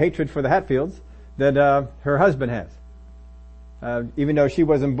up all the hatred for the Hatfields that her husband has, even though she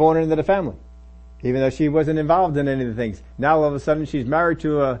wasn't born into the family, even though she wasn't involved in any of the things. Now all of a sudden she's married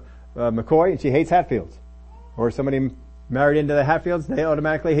to a McCoy and she hates Hatfields, or somebody married into the Hatfields, they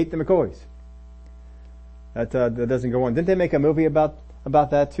automatically hate the McCoys. That doesn't go on. Didn't they make a movie about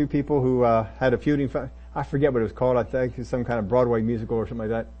that? Two people who had a feuding. I forget what it was called. I think it's some kind of Broadway musical or something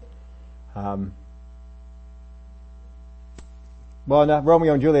like that. Well, no,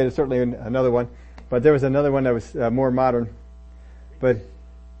 Romeo and Juliet is certainly another one, but there was another one that was more modern. But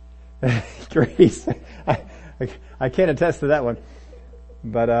Grease, I can't attest to that one.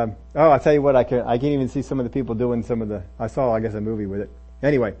 But I'll tell you what, I can't even see some of the people doing some of the. I saw, I guess, a movie with it.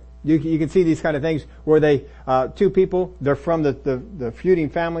 Anyway, you can see these kind of things where they two people, they're from the feuding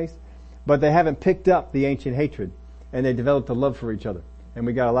families, but they haven't picked up the ancient hatred, and they developed a love for each other. And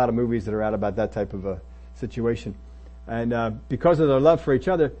we got a lot of movies that are out about that type of a situation. And because of their love for each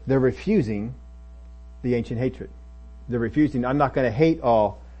other, they're refusing the ancient hatred. They're refusing. I'm not going to hate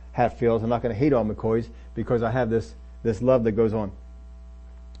all Hatfields. I'm not going to hate all McCoys this I have this love that goes on.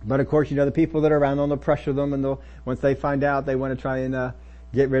 But of course, the people that are around them, they'll pressure them, and once they find out, they want to try and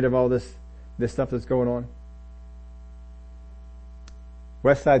get rid of all this stuff that's going on.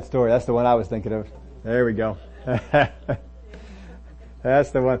 West Side Story, that's the one I was thinking of. There we go.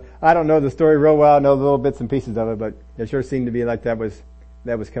 That's the one. I don't know the story real well. I know the little bits and pieces of it, but it sure seemed to be like that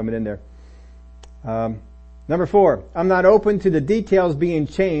was coming in there. Number 4, I'm not open to the details being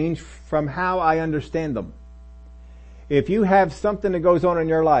changed from how I understand them. If you have something that goes on in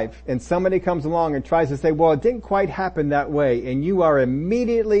your life and somebody comes along and tries to say, well, it didn't quite happen that way, and you are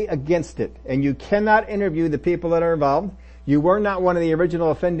immediately against it, and you cannot interview the people that are involved, you were not one of the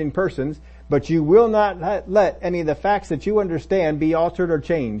original offending persons, but you will not let any of the facts that you understand be altered or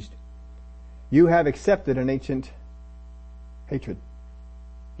changed, you have accepted an ancient hatred.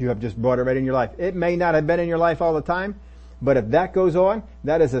 You have just brought it right in your life. It may not have been in your life all the time, but if that goes on,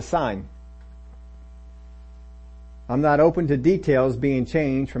 that is a sign. I'm not open to details being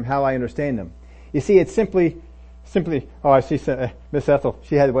changed from how I understand them. You see, it's simply, I see Miss Ethel.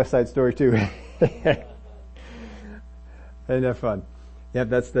 She had the West Side Story too. Isn't that fun? Yep,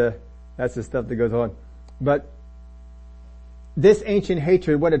 that's the stuff that goes on. But this ancient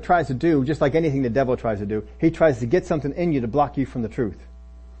hatred, what it tries to do, just like anything the devil tries to do, he tries to get something in you to block you from the truth.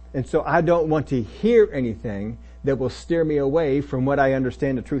 And so I don't want to hear anything that will steer me away from what I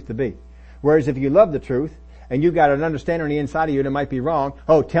understand the truth to be. Whereas if you love the truth, and you got an understanding on the inside of you that might be wrong,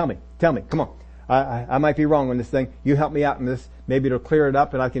 oh, tell me, come on. I might be wrong on this thing. You help me out in this. Maybe it'll clear it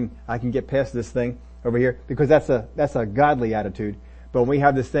up and I can get past this thing over here, because that's a godly attitude. But when we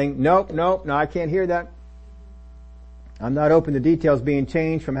have this thing, no, I can't hear that. I'm not open to details being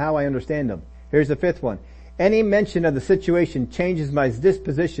changed from how I understand them. Here's the 5th one. Any mention of the situation changes my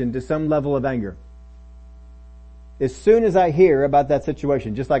disposition to some level of anger. As soon as I hear about that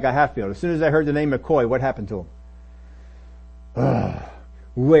situation, just like I Hatfield, as soon as I heard the name McCoy, what happened to him?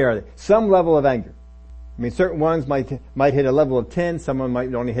 Where are they? Some level of anger. I mean, certain ones might hit a level of 10, some of them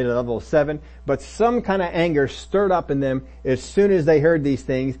might only hit a level of 7, but some kind of anger stirred up in them as soon as they heard these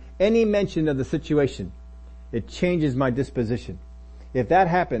things. Any mention of the situation, it changes my disposition. If that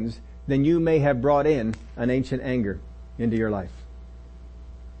happens, then you may have brought in an ancient anger into your life.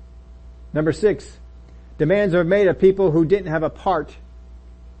 Number 6, demands are made of people who didn't have a part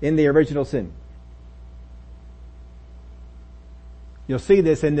in the original sin. You'll see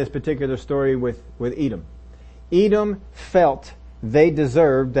this in this particular story with Edom. Edom felt they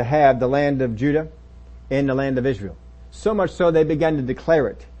deserved to have the land of Judah and the land of Israel. So much so they began to declare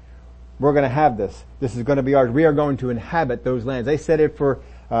it. We're going to have this. This is going to be ours. We are going to inhabit those lands. They said it for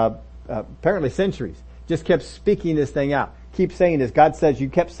apparently centuries. Just kept speaking this thing out. Keep saying this. God says you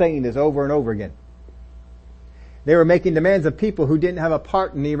kept saying this over and over again. They were making demands of people who didn't have a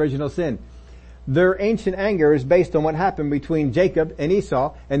part in the original sin. Their ancient anger is based on what happened between Jacob and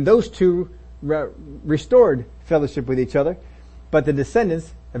Esau, and those two restored fellowship with each other, but the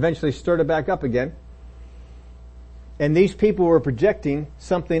descendants eventually stirred it back up again. And these people were projecting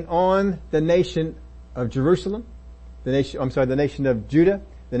something on the nation of Jerusalem, the nation of Judah,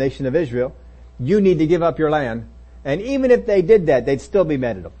 the nation of Israel. You need to give up your land. And even if they did that, they'd still be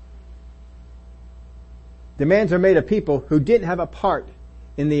mad at them. Demands are made of people who didn't have a part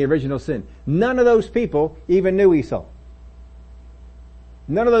in the original sin. None of those people even knew Esau.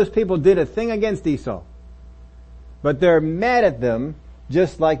 None of those people did a thing against Esau. But they're mad at them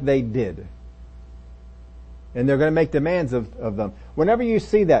just like they did. And they're going to make demands of them. Whenever you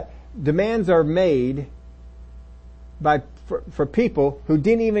see that, demands are made for people who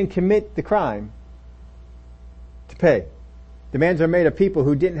didn't even commit the crime to pay. Demands are made of people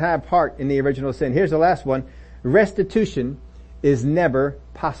who didn't have part in the original sin. Here's the last one. Restitution is never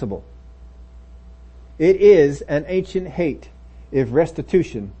possible. It is an ancient hate if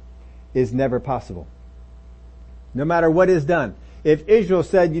restitution is never possible. No matter what is done. If Israel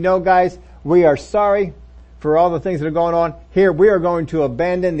said, guys, we are sorry for all the things that are going on. Here, we are going to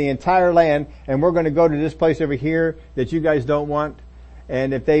abandon the entire land and we're going to go to this place over here that you guys don't want.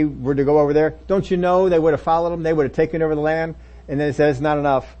 And if they were to go over there, don't you know they would have followed them? They would have taken over the land. And then it says, it's not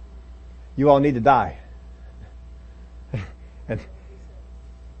enough. You all need to die. And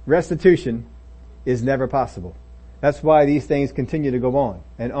restitution is never possible. That's why these things continue to go on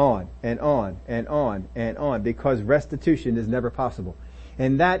and on and on and on and on, because restitution is never possible.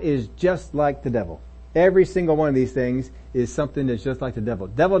 And that is just like the devil. Every single one of these things is something that's just like the devil.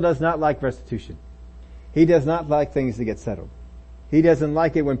 Devil does not like restitution. He does not like things to get settled. He doesn't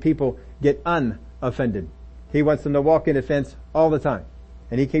like it when people get unoffended. He wants them to walk in offense all the time.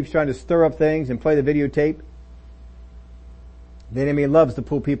 And he keeps trying to stir up things and play the videotape. The enemy loves to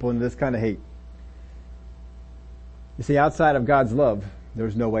pull people into this kind of hate. You see, outside of God's love,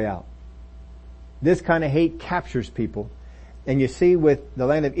 there's no way out. This kind of hate captures people. And you see with the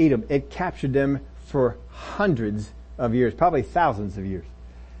land of Edom, it captured them for hundreds of years, probably thousands of years.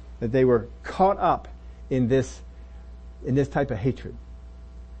 That they were caught up in this type of hatred.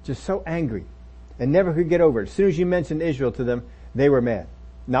 Just so angry. And never could get over it. As soon as you mentioned Israel to them, they were mad.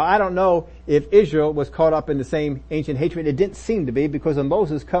 Now I don't know if Israel was caught up in the same ancient hatred. It didn't seem to be, because when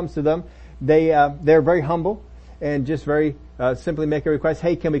Moses comes to them, they're very humble and just very simply make a request.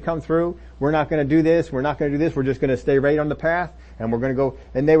 Hey, can we come through? We're not going to do this. We're not going to do this. We're just going to stay right on the path, and we're going to go.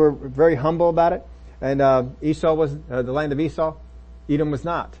 And they were very humble about it. And Esau was the land of Esau. Edom was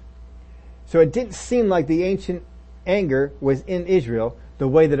not. So it didn't seem like the ancient anger was in Israel the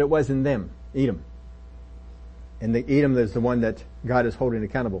way that it was in them, Edom. And the Edom is the one that God is holding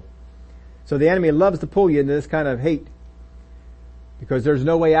accountable. So the enemy loves to pull you into this kind of hate, because there's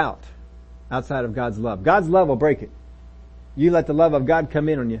no way out outside of God's love. God's love will break it. You let the love of God come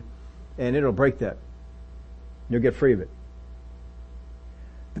in on you, and it'll break that. You'll get free of it.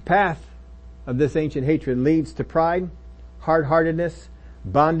 The path of this ancient hatred leads to pride, hard-heartedness,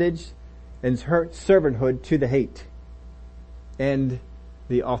 bondage, and servanthood to the hate and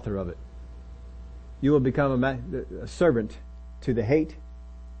the author of it. You will become a servant to the hate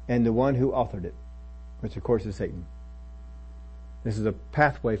and the one who authored it, which of course is Satan. This is a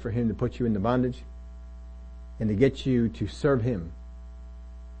pathway for him to put you into bondage and to get you to serve him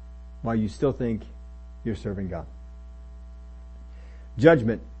while you still think you're serving God.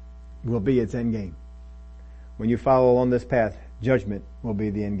 Judgment will be its end game. When you follow along this path, judgment will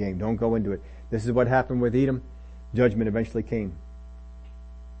be the end game. Don't go into it. This is what happened with Edom. Judgment eventually came.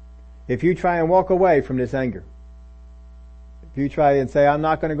 If you try and walk away from this anger, if you try and say, I'm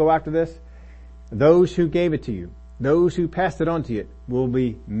not going to go after this, those who gave it to you, those who passed it on to you, will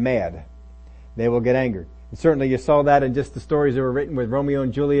be mad. They will get angered. And certainly you saw that in just the stories that were written with Romeo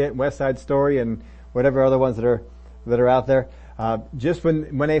and Juliet, West Side Story, and whatever other ones that are out there. Just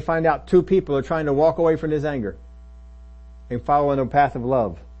when they find out two people are trying to walk away from this anger and follow in a path of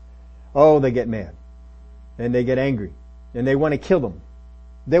love, they get mad. And they get angry. And they want to kill them.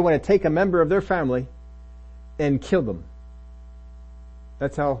 They want to take a member of their family and kill them.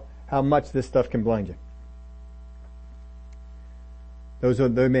 That's how much this stuff can blind you.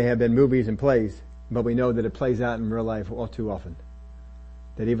 There may have been movies and plays, but we know that it plays out in real life all too often.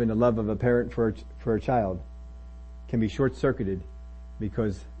 That even the love of a parent for a child can be short-circuited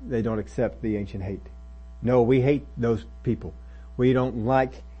because they don't accept the ancient hate. No, we hate those people. We don't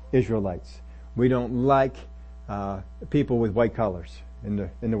like Israelites. We don't like people with white collars in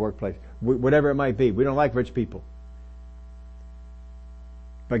the workplace. Whatever it might be. We don't like rich people.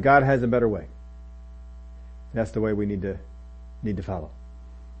 But God has a better way. That's the way we need to follow.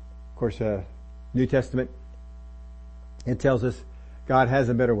 Of course, New Testament, it tells us God has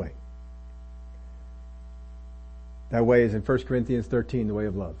a better way. That way is in 1 Corinthians 13, the way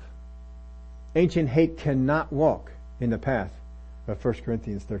of love. Ancient hate cannot walk in the path of 1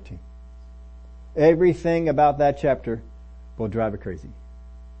 Corinthians 13. Everything about that chapter will drive it crazy.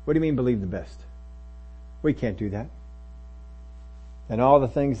 What do you mean believe the best? We can't do that. And all the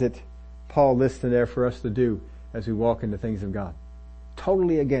things that Paul lists in there for us to do as we walk into things of God.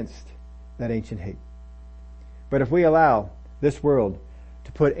 Totally against that ancient hate. But if we allow this world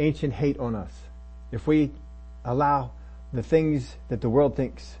to put ancient hate on us, if we allow the things that the world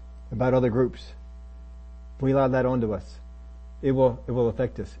thinks about other groups, if we allow that onto us, it will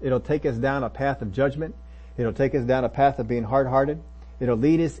affect us. It'll take us down a path of judgment. It'll take us down a path of being hard-hearted. It'll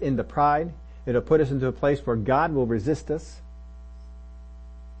lead us into pride. It'll put us into a place where God will resist us.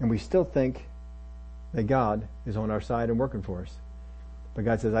 And we still think that God is on our side and working for us. But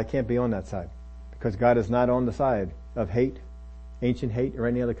God says, I can't be on that side. Because God is not on the side of hate, ancient hate, or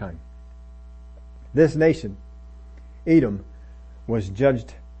any other kind. This nation Edom was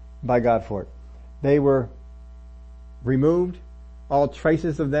judged by God for it. They were removed. All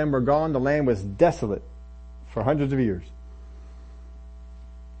traces of them were gone. The land was desolate for hundreds of years.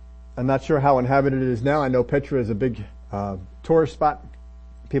 I'm not sure how inhabited it is now. I know Petra is a big tourist spot.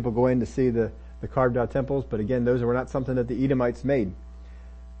 People go in to see the carved out temples, but again, those were not something that the Edomites made.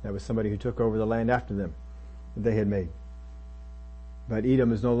 That was somebody who took over the land after them that they had made. But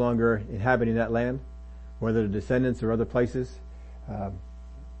Edom is no longer inhabiting that land, whether the descendants or other places,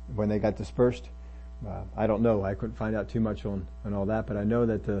 when they got dispersed. I don't know. I couldn't find out too much on all that, but I know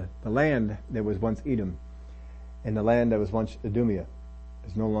that the land that was once Edom and the land that was once Idumea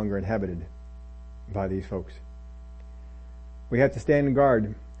is no longer inhabited by these folks. We have to stand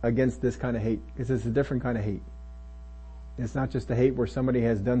guard against this kind of hate, because it's a different kind of hate. It's not just a hate where somebody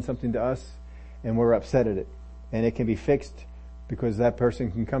has done something to us and we're upset at it. And it can be fixed because that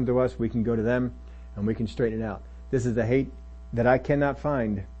person can come to us, we can go to them, and we can straighten it out. This is a hate that I cannot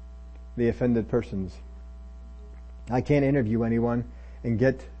find the offended persons. I can't interview anyone and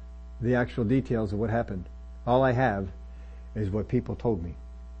get the actual details of what happened. All I have is what people told me.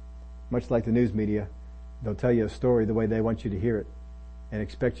 Much like the news media, they'll tell you a story the way they want you to hear it and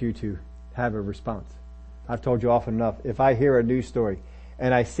expect you to have a response. I've told you often enough, if I hear a news story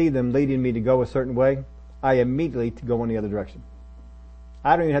and I see them leading me to go a certain way, I immediately go in the other direction.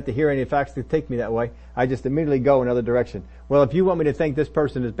 I don't even have to hear any facts to take me that way. I just immediately go another direction. Well, if you want me to think this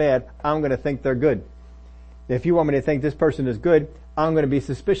person is bad, I'm going to think they're good. If you want me to think this person is good, I'm going to be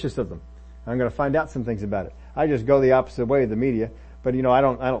suspicious of them. I'm going to find out some things about it. I just go the opposite way of the media, but I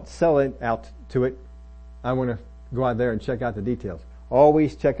don't sell it out to it. I want to go out there and check out the details.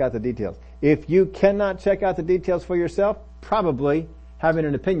 Always check out the details. If you cannot check out the details for yourself, probably having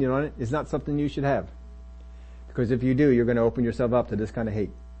an opinion on it is not something you should have. Because if you do, you're going to open yourself up to this kind of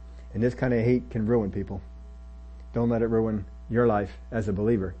hate. And this kind of hate can ruin people. Don't let it ruin your life as a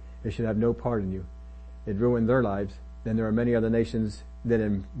believer. It should have no part in you. It ruined their lives. Then there are many other nations that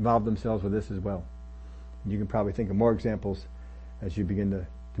involve themselves with this as well. And you can probably think of more examples as you begin to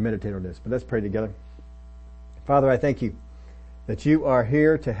meditate on this. But let's pray together. Father, I thank you that you are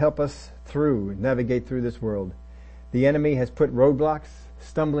here to help us navigate through this world. The enemy has put roadblocks,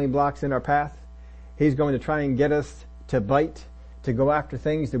 stumbling blocks in our path. He's going to try and get us to bite, to go after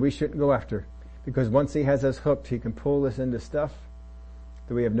things that we shouldn't go after. Because once he has us hooked, he can pull us into stuff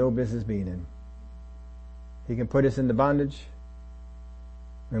that we have no business being in. He can put us into bondage,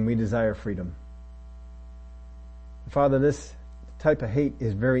 and we desire freedom. Father, this type of hate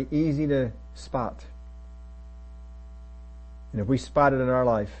is very easy to spot. And if we spot it in our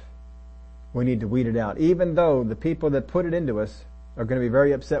life, we need to weed it out. Even though the people that put it into us are going to be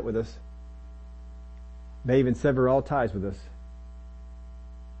very upset with us, may even sever all ties with us.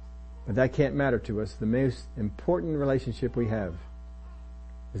 But that can't matter to us. The most important relationship we have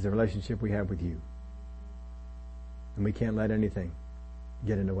is the relationship we have with you. And we can't let anything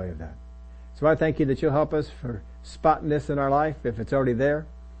get in the way of that. So I thank you that you'll help us for spotting this in our life, if it's already there,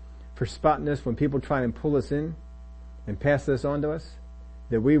 for spotting this when people try and pull us in and pass this on to us,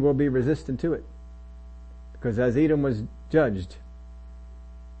 that we will be resistant to it. Because as Edom was judged,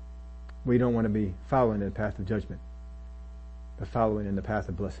 we don't want to be following in the path of judgment, but following in the path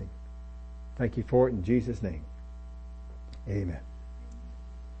of blessing. Thank you for it in Jesus' name. Amen.